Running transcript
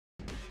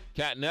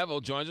Kat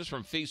Neville joins us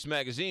from Feast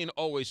Magazine,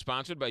 always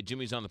sponsored by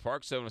Jimmy's on the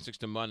Park, 706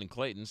 to Munn and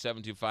Clayton,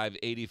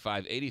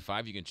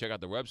 725-8585. You can check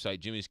out the website,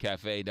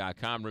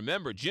 jimmyscafe.com.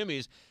 Remember,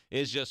 Jimmy's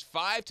is just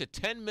 5 to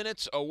 10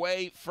 minutes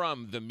away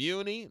from the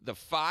Muni, the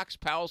Fox,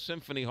 Powell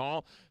Symphony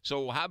Hall.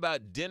 So how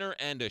about dinner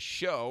and a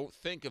show?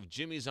 Think of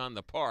Jimmy's on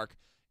the Park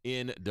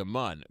in Des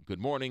Moines. Good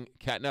morning,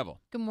 Kat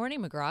Neville. Good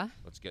morning, McGraw.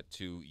 Let's get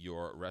to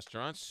your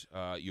restaurants.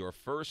 Your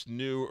first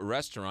new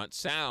restaurant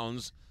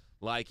sounds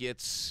like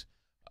it's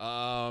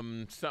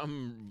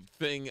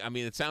something, I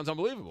mean, it sounds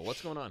unbelievable.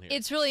 What's going on here?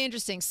 It's really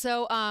interesting.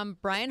 So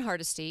Brian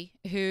Hardesty,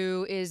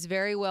 who is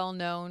very well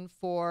known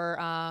for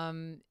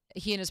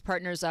he and his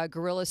partner's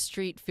Gorilla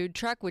Street food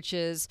truck, which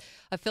is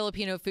a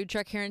Filipino food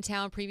truck here in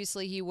town.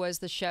 Previously, he was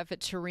the chef at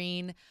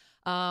Tureen,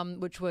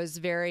 which was a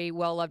very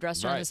well-loved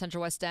restaurant in the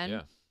Central West End.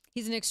 Yeah.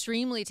 He's an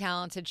extremely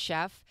talented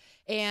chef,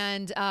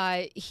 and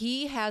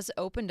he has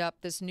opened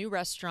up this new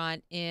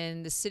restaurant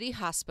in the City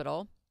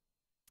Hospital.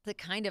 The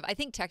kind of, I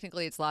think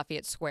technically it's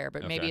Lafayette Square,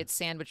 but maybe it's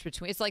sandwiched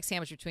between, it's like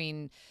sandwiched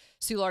between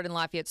Soulard and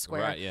Lafayette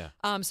Square. Right,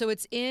 yeah. So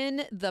it's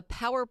in the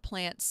power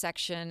plant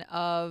section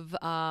of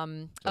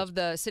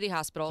the City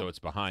Hospital. So it's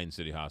behind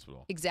City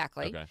Hospital.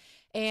 Exactly. Okay.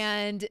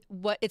 And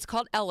what it's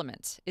called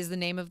Element is the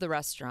name of the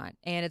restaurant,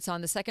 and it's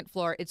on the second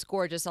floor. It's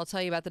gorgeous. I'll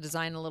tell you about the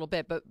design in a little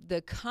bit, but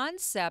the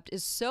concept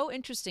is so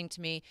interesting to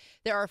me.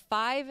 There are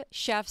 5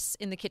 chefs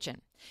in the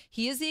kitchen.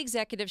 He is the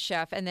executive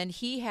chef, and then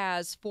he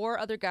has 4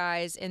 other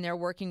guys in there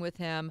working with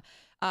him.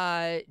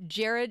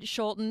 Jared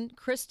Schulten,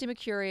 Chris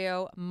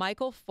DiMercurio,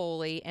 Michael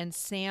Foley, and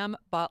Sam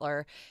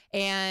Butler.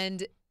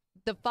 And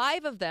the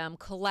 5 of them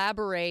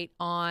collaborate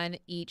on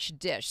each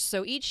dish.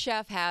 So each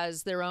chef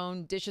has their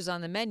own dishes on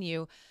the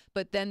menu,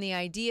 but then the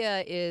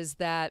idea is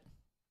that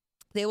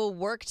they will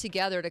work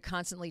together to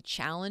constantly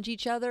challenge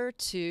each other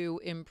to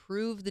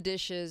improve the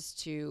dishes,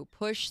 to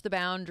push the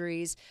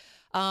boundaries.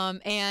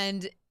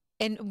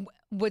 And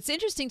what's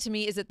interesting to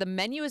me is that the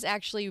menu is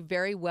actually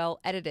very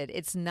well edited.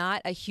 It's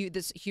not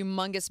this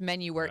humongous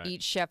menu where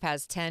each chef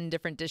has 10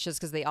 different dishes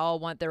because they all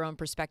want their own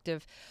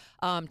perspective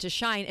to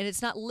shine. And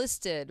it's not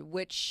listed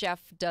which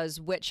chef does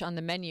which on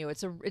the menu.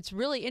 It's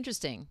really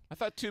interesting. I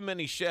thought too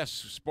many chefs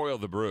spoil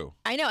the brew.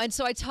 I know. And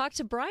so I talked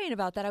to Brian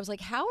about that. I was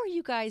like, how are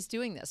you guys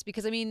doing this?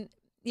 Because, I mean,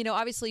 you know,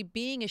 obviously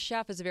being a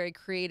chef is a very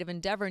creative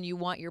endeavor, and you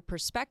want your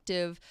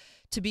perspective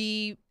to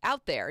be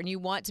out there, and you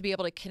want to be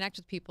able to connect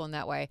with people in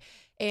that way.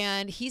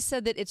 And he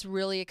said that it's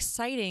really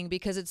exciting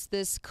because it's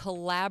this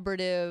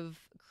collaborative,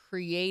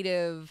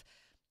 creative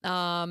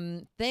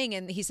thing.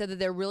 And he said that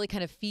they're really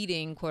kind of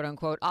feeding, quote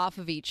unquote, off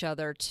of each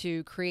other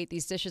to create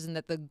these dishes, and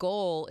that the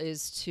goal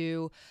is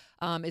to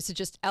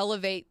just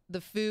elevate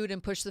the food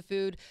and push the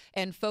food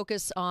and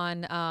focus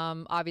on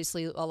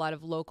obviously a lot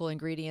of local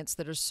ingredients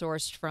that are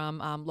sourced from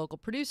local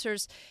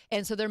producers.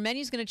 And so their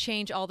menu's going to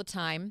change all the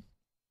time.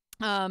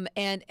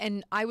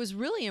 And I was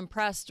really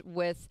impressed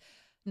with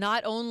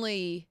not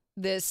only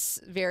this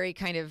very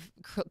kind of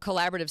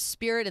collaborative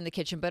spirit in the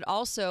kitchen, but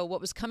also what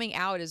was coming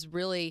out is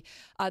really,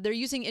 they're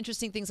using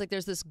interesting things. Like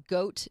there's this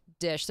goat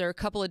dish. There are a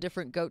couple of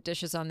different goat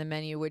dishes on the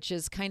menu, which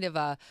is kind of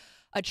a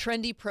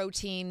trendy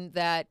protein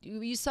that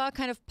you saw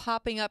kind of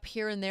popping up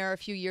here and there a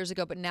few years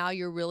ago, but now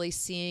you're really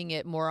seeing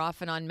it more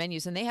often on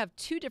menus. And they have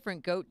 2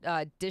 different goat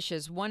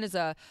dishes. One is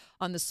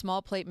on the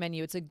small plate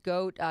menu. It's a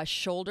goat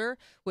shoulder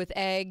with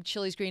egg,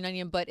 chilies, green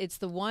onion, but it's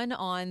the one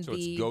on So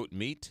it's goat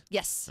meat?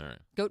 Yes, all right.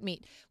 Goat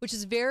meat, which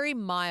is very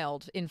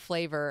mild in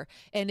flavor.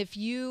 And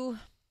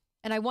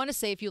I want to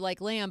say if you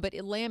like lamb, but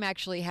lamb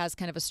actually has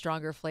kind of a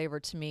stronger flavor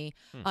to me.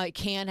 It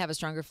can have a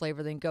stronger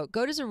flavor than goat.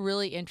 Goat is a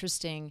really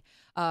interesting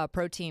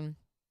protein.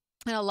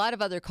 And a lot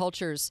of other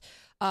cultures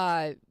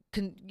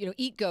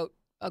eat goat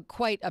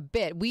quite a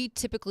bit. We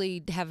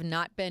typically have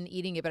not been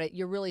eating it, but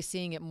you're really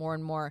seeing it more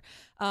and more.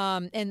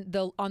 And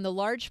on the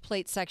large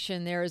plate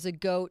section, there is a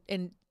goat.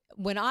 And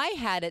when I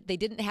had it, they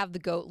didn't have the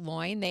goat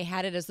loin. They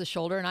had it as the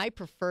shoulder, and I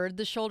preferred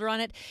the shoulder on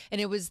it.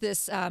 And it was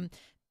this,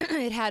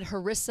 it had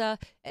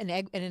harissa and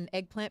an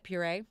eggplant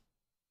puree,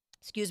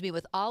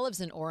 with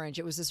olives and orange.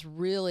 It was this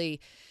really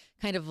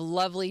kind of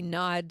lovely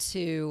nod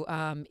to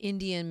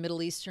Indian,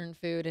 Middle Eastern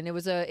food, and it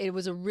was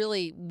a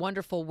really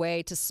wonderful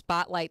way to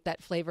spotlight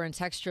that flavor and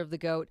texture of the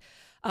goat.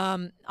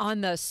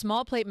 On the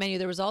small plate menu,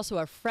 there was also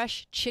a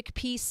fresh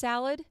chickpea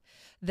salad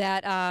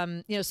that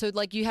so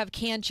like you have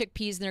canned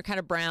chickpeas and they're kind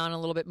of brown, a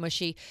little bit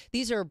mushy.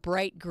 These are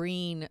bright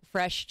green,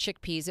 fresh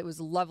chickpeas. It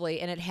was lovely,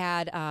 and it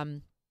had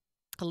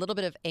a little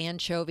bit of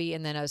anchovy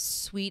and then a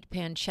sweet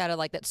pancetta,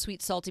 like that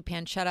sweet salty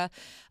pancetta,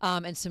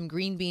 and some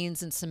green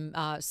beans and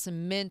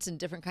some mint and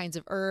different kinds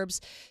of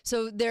herbs.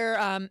 So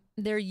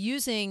they're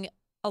using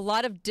a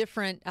lot of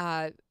different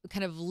kind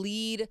of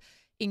lead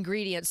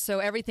ingredients. So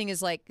everything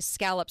is like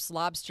scallops,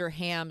 lobster,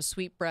 ham,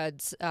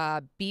 sweetbreads,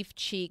 beef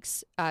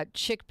cheeks,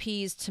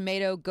 chickpeas,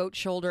 tomato, goat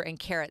shoulder, and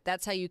carrot.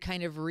 That's how you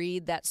kind of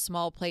read that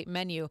small plate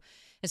menu.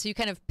 And so you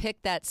kind of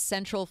pick that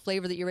central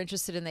flavor that you're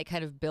interested in. They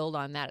kind of build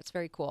on that. It's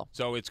very cool.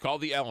 So it's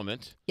called the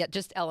Element. Yeah,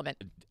 just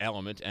Element.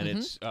 Element, and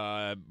it's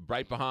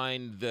right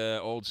behind the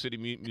old City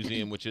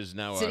Museum, which is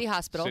now City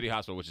Hospital. City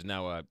Hospital, which is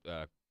now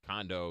a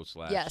condo /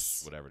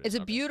 yes, whatever it is.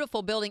 It's a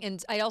beautiful building.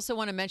 And I also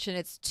want to mention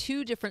it's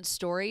 2 different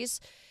stories.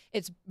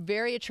 It's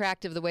very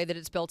attractive the way that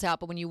it's built out.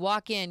 But when you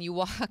walk in, you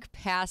walk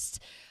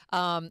past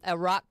a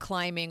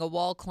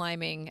wall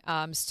climbing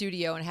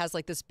studio, and it has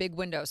like this big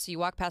window. So you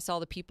walk past all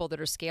the people that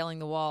are scaling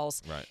the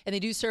walls. Right. And they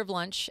do serve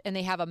lunch, and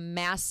they have a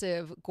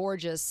massive,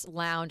 gorgeous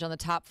lounge on the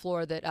top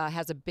floor that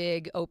has a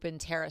big open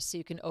terrace so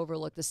you can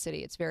overlook the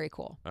city. It's very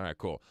cool. All right,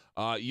 cool.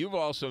 You've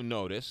also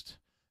noticed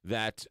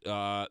that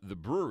the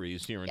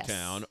breweries here in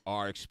town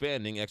are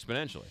expanding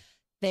exponentially.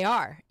 They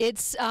are.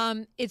 It's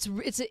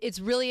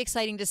really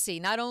exciting to see.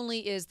 Not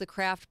only is the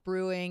craft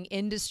brewing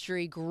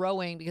industry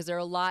growing because there are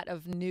a lot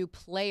of new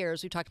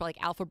players. We talked about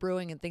like Alpha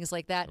Brewing and things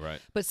like that.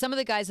 Right. But some of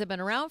the guys that have been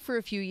around for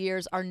a few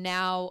years are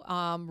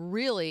now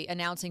really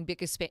announcing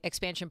big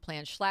expansion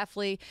plans.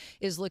 Schlafly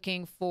is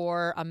looking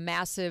for a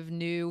massive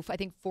new, I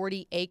think,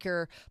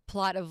 40-acre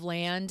plot of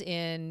land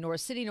in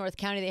North City, North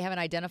County. They haven't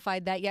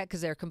identified that yet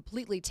because they're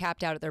completely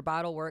tapped out at their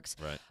bottle works.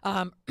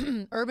 Right.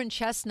 Urban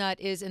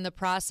Chestnut is in the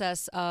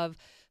process of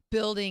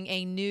building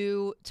a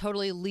new,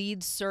 totally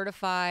LEED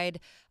certified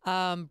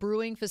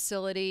brewing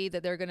facility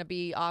that they're going to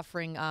be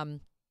offering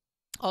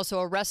also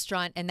a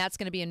restaurant, and that's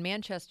going to be in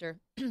Manchester.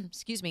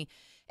 Excuse me.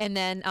 And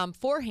then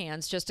Four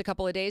Hands, just a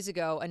couple of days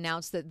ago,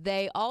 announced that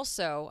they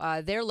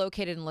also, they're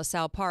located in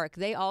LaSalle Park.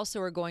 They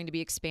also are going to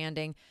be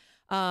expanding.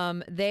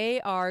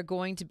 They are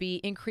going to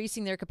be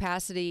increasing their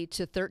capacity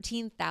to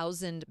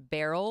 13,000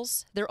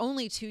 barrels. They're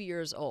only 2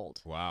 years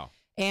old. Wow.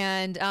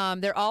 And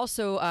they're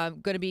also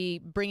going to be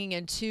bringing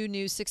in 2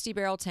 new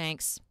 60-barrel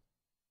tanks.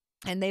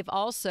 And they've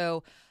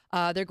also,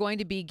 they're going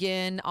to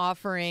begin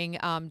offering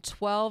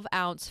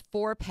 12-ounce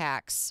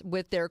 4-packs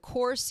with their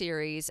core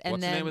series. And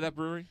What's then the name of that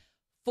brewery?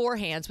 Four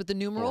Hands with the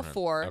numeral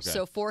 4. Okay.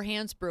 So Four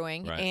Hands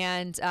Brewing. Right.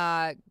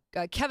 And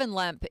Kevin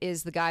Lemp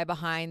is the guy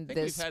behind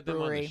this we've had brewery.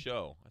 Them on the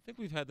show. I think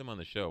we've had them on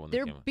the show. When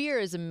Their they came beer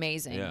is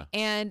amazing, Yeah.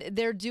 and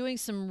they're doing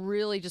some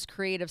really just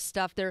creative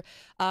stuff. They're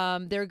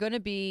going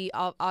to be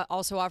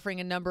also offering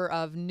a number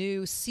of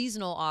new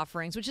seasonal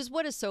offerings, which is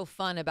what is so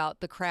fun about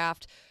the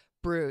craft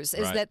brews,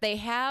 is Right. that they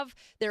have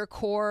their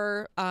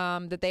core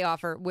that they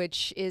offer,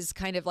 which is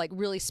kind of like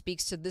really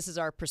speaks to this is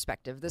our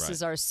perspective. This Right.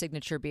 is our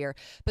signature beer.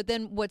 But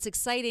then what's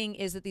exciting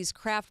is that these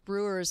craft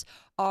brewers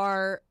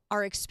are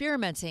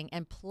experimenting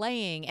and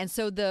playing. And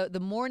so the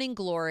Morning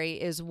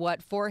Glory is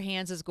what Four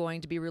Hands is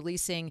going to be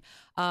releasing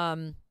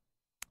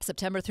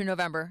September through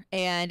November,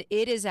 and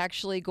it is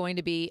actually going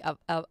to be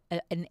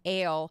an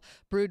ale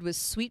brewed with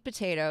sweet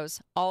potatoes,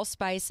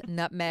 allspice,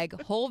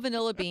 nutmeg, whole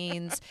vanilla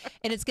beans,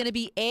 and it's going to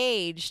be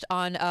aged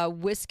on a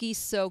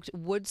whiskey-soaked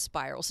wood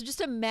spiral. So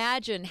just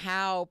imagine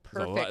how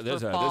perfect for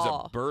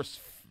fall.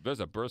 There's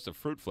a burst of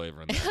fruit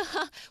flavor in there.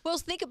 Well,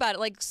 think about it.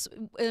 Like,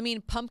 I mean,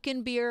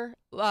 pumpkin beer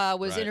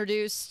was Right.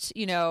 introduced,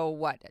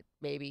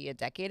 maybe a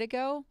decade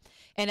ago.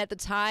 And at the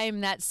time,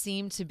 that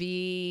seemed to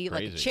be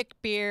like a Crazy.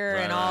 chick beer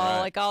Right, and right, all. right.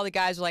 Like, all the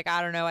guys were like,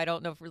 I don't know. I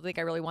don't know if I think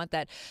I really want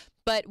that.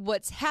 But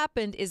what's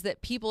happened is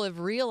that people have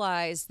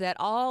realized that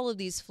all of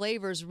these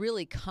flavors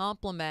really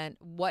complement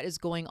what is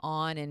going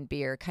on in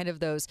beer, kind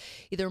of those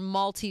either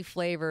malty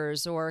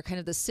flavors or kind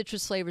of the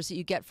citrus flavors that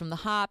you get from the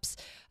hops.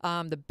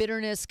 The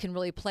bitterness can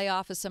really play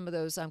off of some of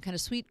those kind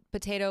of sweet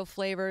potato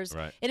flavors.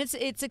 Right. And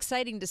it's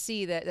exciting to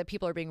see that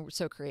people are being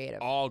so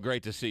creative. All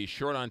great to see.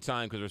 Short on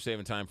time because we're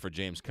saving time for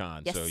James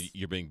Caan. Yes. So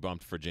you're being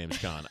bumped for James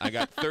Caan. I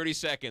got 30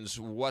 seconds.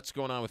 What's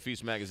going on with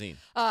Feast Magazine?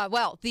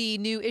 Well, the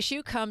new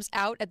issue comes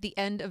out at the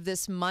end of this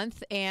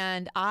month,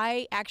 and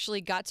I actually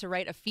got to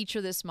write a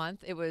feature this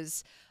month. It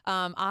was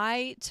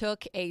I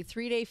took a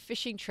 3-day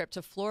fishing trip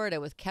to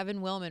Florida with Kevin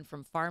Willman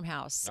from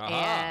Farmhouse. Aha.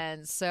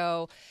 And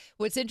so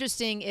what's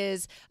interesting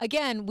is,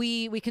 again,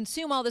 we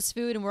consume all this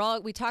food and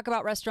we talk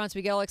about restaurants,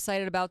 we get all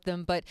excited about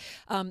them, but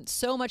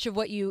so much of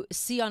what you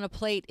see on a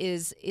plate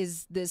is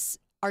this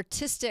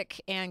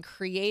artistic and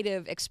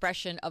creative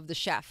expression of the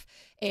chef.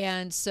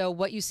 And so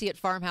what you see at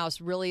Farmhouse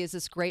really is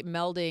this great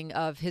melding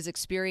of his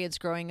experience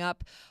growing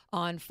up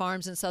on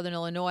farms in Southern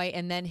Illinois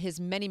and then his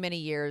many, many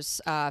years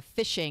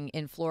fishing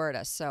in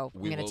Florida. So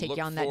I'm going to take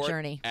you on that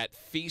journey. At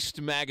Feast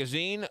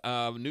Magazine,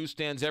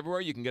 newsstands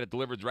everywhere. You can get it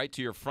delivered right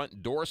to your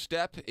front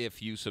doorstep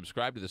if you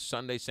subscribe to the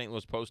Sunday St.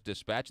 Louis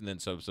Post-Dispatch and then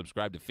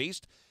subscribe to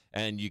Feast.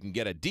 And you can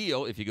get a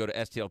deal if you go to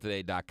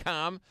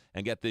stltoday.com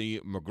and get the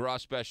McGraw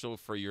special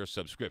for your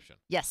subscription.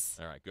 Yes.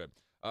 All right, good.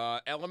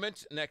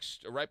 Element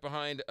next, right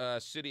behind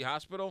City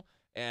Hospital,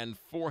 and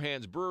Four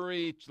Hands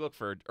Brewery. Look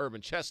for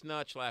Urban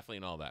Chestnut, Schlafly,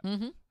 and all that.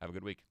 Mm-hmm. Have a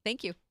good week.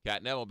 Thank you.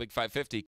 Cat Neville, Big 550.